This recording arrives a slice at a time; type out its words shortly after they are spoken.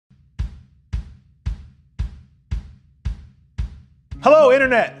Hello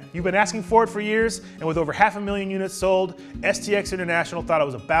Internet! You've been asking for it for years, and with over 500,000 units sold, STX International thought it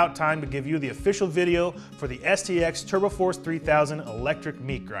was about time to give you the official video for the STX Turboforce 3000 Electric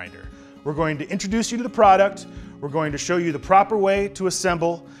Meat Grinder. We're going to introduce you to the product, we're going to show you the proper way to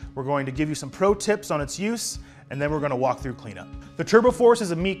assemble, we're going to give you some pro tips on its use, and then we're going to walk through cleanup. The Turboforce is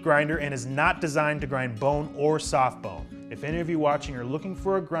a meat grinder and is not designed to grind bone or soft bone. If any of you watching are looking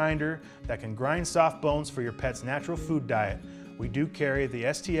for a grinder that can grind soft bones for your pet's natural food diet, we do carry the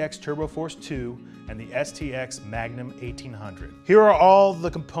STX Turboforce 2 and the STX Magnum 1800. Here are all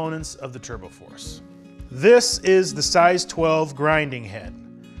the components of the Turboforce. This is the size 12 grinding head.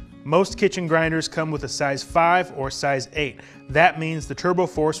 Most kitchen grinders come with a size 5 or size 8. That means the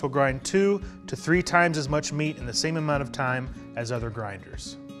Turboforce will grind 2 to 3 times as much meat in the same amount of time as other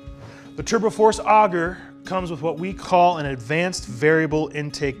grinders. The Turboforce auger comes with what we call an advanced variable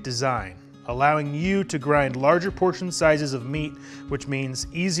intake design, allowing you to grind larger portion sizes of meat, which means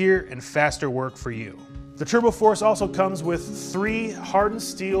easier and faster work for you. The Turboforce also comes with 3 hardened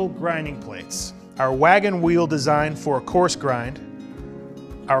steel grinding plates. Our wagon wheel design for a coarse grind,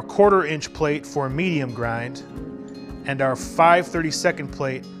 our 1/4 inch plate for a medium grind, and our 5/32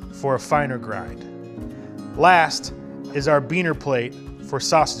 plate for a finer grind. Last is our beaner plate for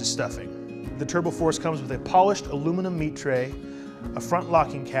sausage stuffing. The Turboforce comes with a polished aluminum meat tray, a front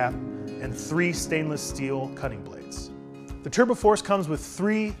locking cap, and 3 stainless steel cutting blades. The Turboforce comes with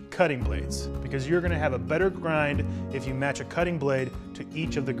 3 cutting blades because you're going to have a better grind if you match a cutting blade to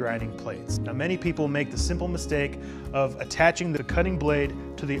each of the grinding plates. Now, many people make the simple mistake of attaching the cutting blade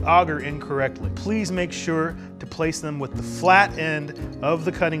to the auger incorrectly. Please make sure to place them with the flat end of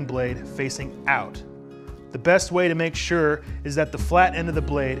the cutting blade facing out. The best way to make sure is that the flat end of the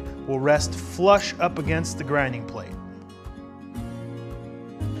blade will rest flush up against the grinding plate.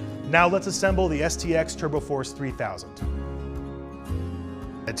 Now let's assemble the STX Turboforce 3000.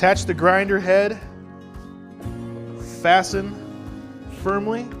 Attach the grinder head, fasten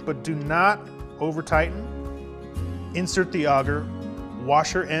firmly, but do not over tighten. Insert the auger,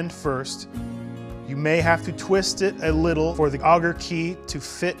 washer end first. You may have to twist it a little for the auger key to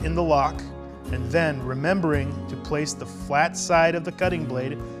fit in the lock, and then remembering to place the flat side of the cutting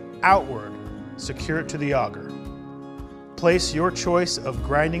blade outward, secure it to the auger. Place your choice of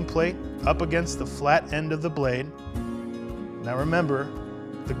grinding plate up against the flat end of the blade. Now remember,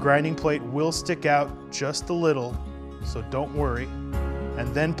 the grinding plate will stick out just a little, so don't worry.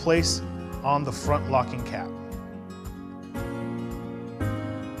 And then place on the front locking cap.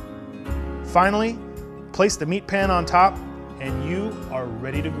 Finally, place the meat pan on top and you are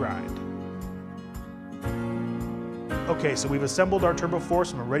ready to grind. Okay, so we've assembled our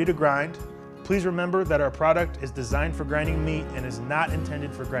Turboforce and we're ready to grind. Please remember that our product is designed for grinding meat and is not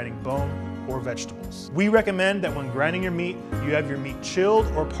intended for grinding bone or vegetables. We recommend that when grinding your meat, you have your meat chilled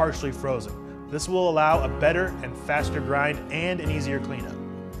or partially frozen. This will allow a better and faster grind and an easier cleanup.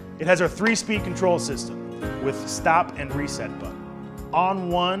 It has our 3-speed control system with stop and reset button. On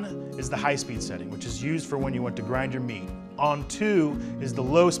 1 is the high-speed setting, which is used for when you want to grind your meat. On 2 is the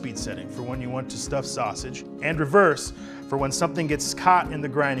low-speed setting for when you want to stuff sausage, and reverse for when something gets caught in the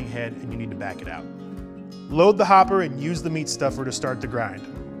grinding head and you need to back it out. Load the hopper and use the meat stuffer to start the grind.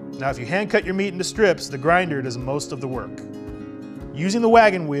 Now, if you hand cut your meat into strips, the grinder does most of the work. Using the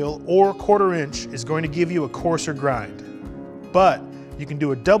wagon wheel or 1/4 inch is going to give you a coarser grind, but you can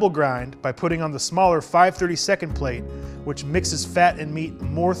do a double grind by putting on the smaller 5/32 plate, which mixes fat and meat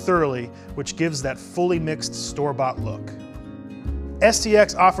more thoroughly, which gives that fully mixed store-bought look.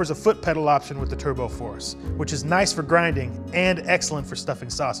 STX offers a foot pedal option with the Turboforce, which is nice for grinding and excellent for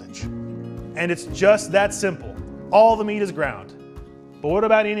stuffing sausage. And it's just that simple. All the meat is ground. But what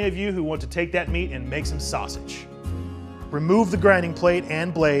about any of you who want to take that meat and make some sausage? Remove the grinding plate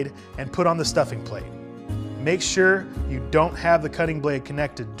and blade and put on the stuffing plate. Make sure you don't have the cutting blade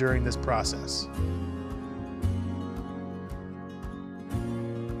connected during this process.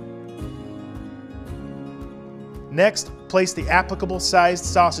 Next, place the applicable sized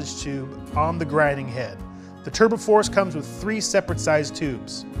sausage tube on the grinding head. The Turboforce comes with 3 separate sized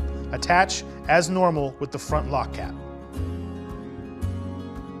tubes. Attach as normal with the front lock cap.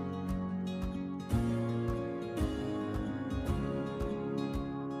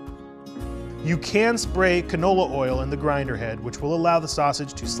 You can spray canola oil in the grinder head, which will allow the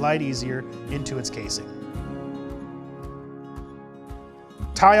sausage to slide easier into its casing.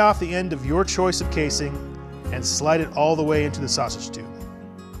 Tie off the end of your choice of casing and slide it all the way into the sausage tube.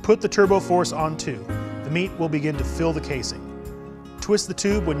 Put the Turboforce on 2. The meat will begin to fill the casing. Twist the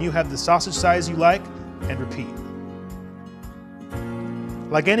tube when you have the sausage size you like and repeat.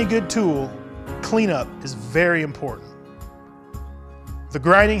 Like any good tool, cleanup is very important. The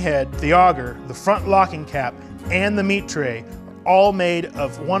grinding head, the auger, the front locking cap, and the meat tray are all made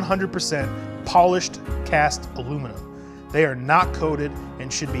of 100% polished cast aluminum. They are not coated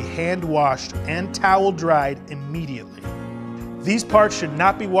and should be hand washed and towel dried immediately. These parts should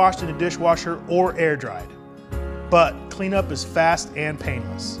not be washed in a dishwasher or air dried, but cleanup is fast and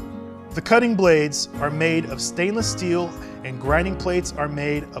painless. The cutting blades are made of stainless steel and grinding plates are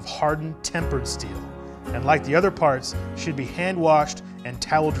made of hardened tempered steel, and like the other parts, should be hand washed and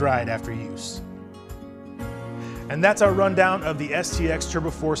towel dried after use. And that's our rundown of the STX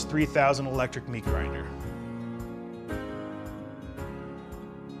Turboforce 3000 electric meat grinder.